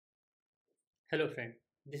Hello friend,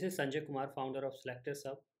 this is Sanjay Kumar, founder of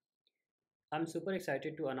SelectorsHub. I'm super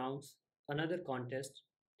excited to announce another contest,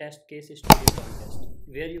 Test Case Studio Contest,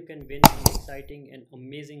 where you can win some exciting and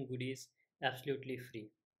amazing goodies absolutely free.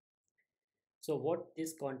 So what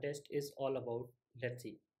this contest is all about, let's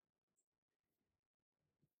see.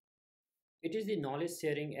 It is the knowledge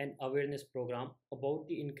sharing and awareness program about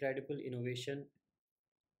the incredible innovation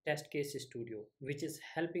Test Case Studio, which is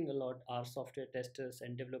helping a lot our software testers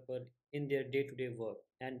and developers in their day-to-day work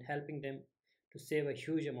and helping them to save a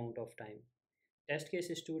huge amount of time.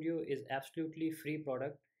 TestCase Studio is absolutely free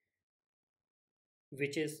product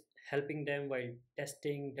which is helping them while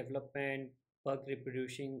testing, development, bug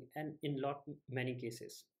reproducing, and in lot many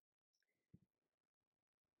cases.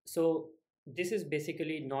 So this is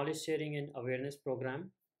basically knowledge sharing and awareness program.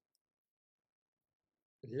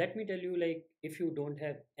 Let me tell you, like, if you don't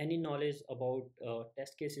have any knowledge about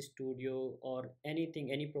test case studio or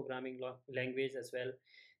anything, any programming language as well,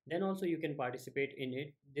 then also you can participate in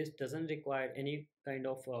it. This doesn't require any kind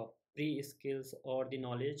of pre skills or the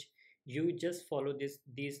knowledge. You just follow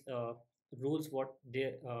these rules what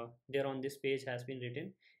there on this page has been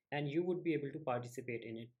written, and you would be able to participate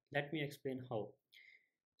in it. Let me explain how.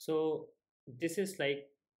 So this is like,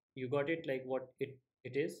 you got it, like what it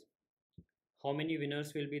is. How many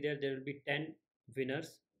winners will be there? There will be 10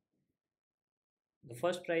 winners. The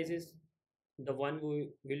first prize is the one who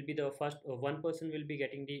will be the first, one person will be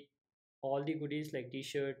getting the all the goodies like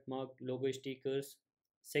t-shirt, mug, logo, stickers.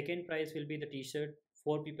 Second prize will be the t-shirt,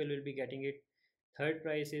 four people will be getting it. Third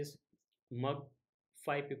prize is mug,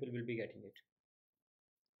 five people will be getting it.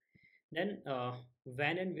 Then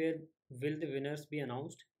when and where will the winners be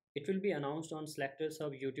announced? It will be announced on Selectors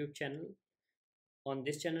Hub YouTube channel, on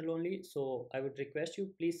this channel only. So I would request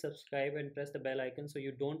you, please subscribe and press the bell icon so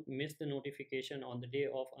you don't miss the notification on the day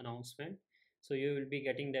of announcement. So you will be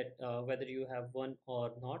getting that whether you have won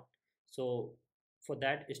or not. So for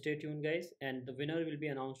that, stay tuned guys, and the winner will be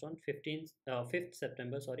announced on 5th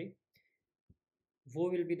September, sorry.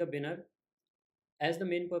 Who will be the winner? As the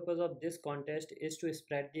main purpose of this contest is to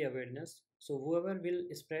spread the awareness, so whoever will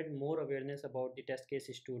spread more awareness about the test case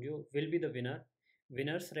studio will be the winner.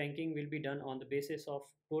 Winners ranking will be done on the basis of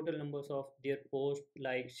total numbers of their post,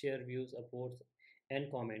 like, share, views, upvotes, and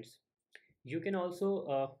comments. You can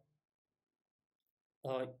also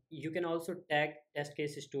tag test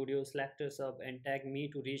case studio, selectors up, and tag me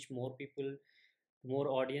to reach more people, more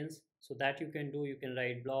audience. So that you can do, you can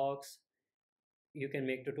write blogs, you can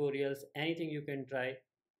make tutorials, anything you can try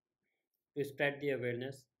to spread the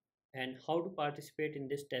awareness. And how to participate in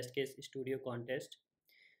this test case studio contest?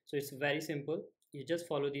 So it's very simple. You just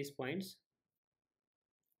follow these points.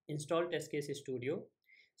 Install test case studio.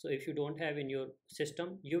 So if you don't have in your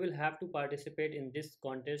system, you will have to participate in this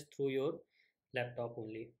contest through your laptop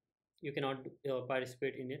only. You cannot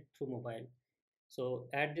participate in it through mobile. So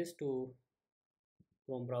add this to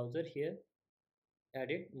Chrome browser here.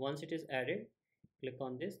 Add it. Once it is added, click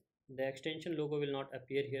on this. The extension logo will not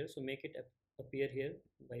appear here, so make it appear here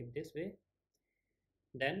by this way.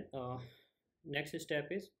 Then next step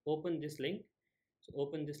is open this link. So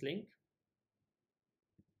open this link,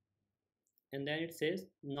 and then it says,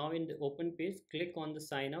 now in the open page, click on the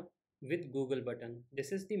sign up with Google button.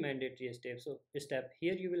 This is the mandatory step. So step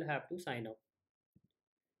here, you will have to sign up.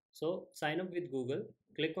 So sign up with Google,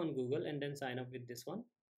 click on Google and then sign up with this one.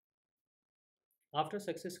 After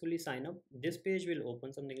successfully sign up, this page will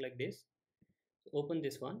open something like this. Open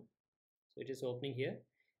this one. So it is opening here.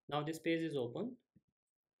 Now this page is open.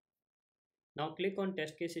 Now click on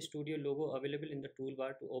Test Case Studio logo available in the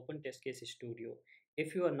toolbar to open Test Case Studio.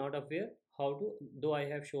 If you are not aware how to, though I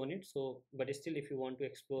have shown it, so but still if you want to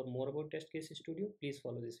explore more about Test Case Studio, please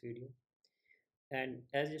follow this video. And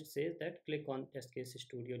as it says that, click on Test Case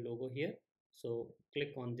Studio logo here. So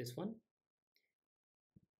click on this one.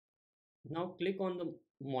 Now click on the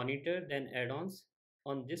monitor, then add-ons.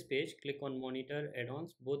 On this page, click on monitor,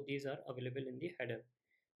 add-ons. Both these are available in the header.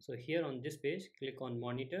 So here on this page, click on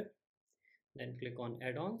monitor, then click on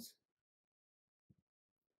add-ons,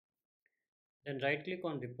 then right click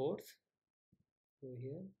on reports. So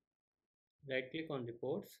here, right click on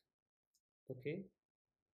reports. Okay,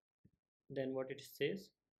 then what it says,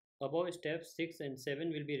 above steps 6 and 7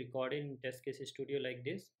 will be recorded in test case studio like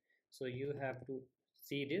this. So you have to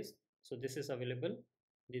see this. So this is available,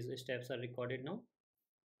 these steps are recorded now.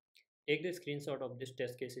 Take the screenshot of this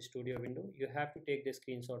test case studio window. You have to take the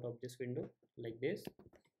screenshot of this window like this.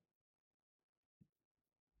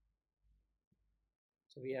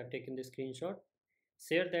 So we have taken the screenshot,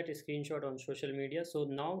 share that screenshot on social media. So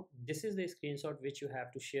now this is the screenshot which you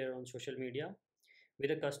have to share on social media.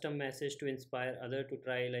 with a custom message to inspire other to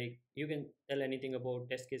try. Like you can tell anything about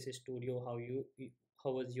test cases studio,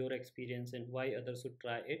 how was your experience and why others should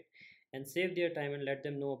try it, and save their time and let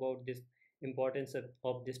them know about this importance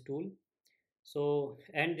of this tool. So,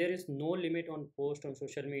 and there is no limit on post on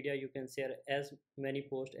social media. You can share as many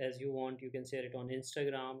posts as you want. You can share it on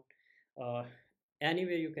Instagram, uh,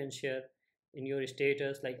 anywhere you can share in your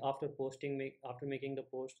status. Like after posting, after making the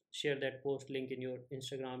post, share that post link in your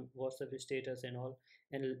Instagram, WhatsApp status, and all,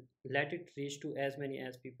 and let it reach to as many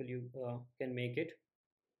as people you can make it.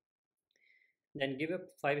 Then give a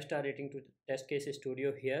 5-star rating to test case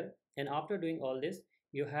studio here. And after doing all this,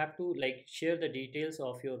 you have to like share the details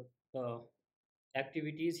of your uh,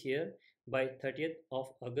 activities here by 30th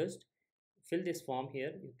of August. Fill this form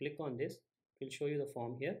here. You click on this, it will show you the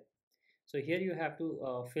form here. So here you have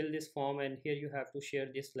to fill this form, and here you have to share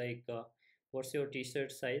this like what's your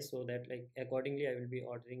t-shirt size, so that like accordingly I will be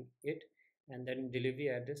ordering it, and then delivery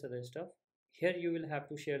address, other stuff. Here you will have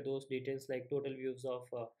to share those details like total views of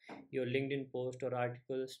your LinkedIn post or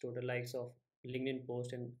articles, total likes of LinkedIn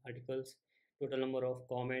post and articles, total number of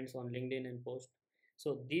comments on LinkedIn and post.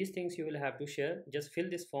 So these things you will have to share. Just fill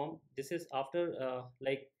this form. This is after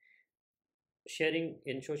like sharing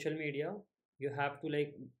in social media. You have to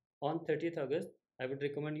like on 30th August, I would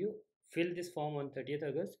recommend you fill this form on 30th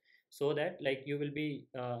August, so that like you will be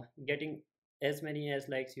getting as many as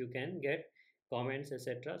likes you can get, comments,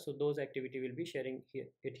 etc. So those activity will be sharing here,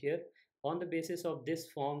 it here. On the basis of this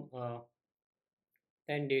form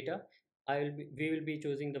and data, we will be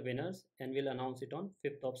choosing the winners and we'll announce it on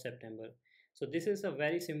 5th of September. So this is a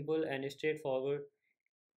very simple and straightforward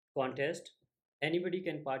contest. Anybody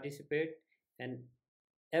can participate, and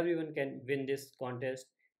everyone can win this contest.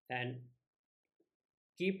 And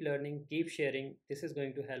keep learning, keep sharing. This is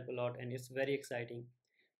going to help a lot and it's very exciting.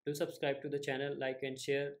 Do subscribe to the channel, like and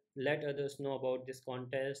share. Let others know about this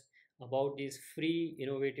contest, about these free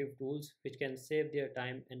innovative tools which can save their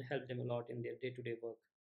time and help them a lot in their day-to-day work.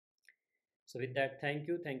 So with that, thank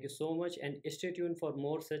you so much, and stay tuned for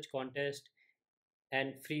more such contests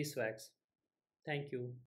and free swags. Thank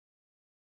you.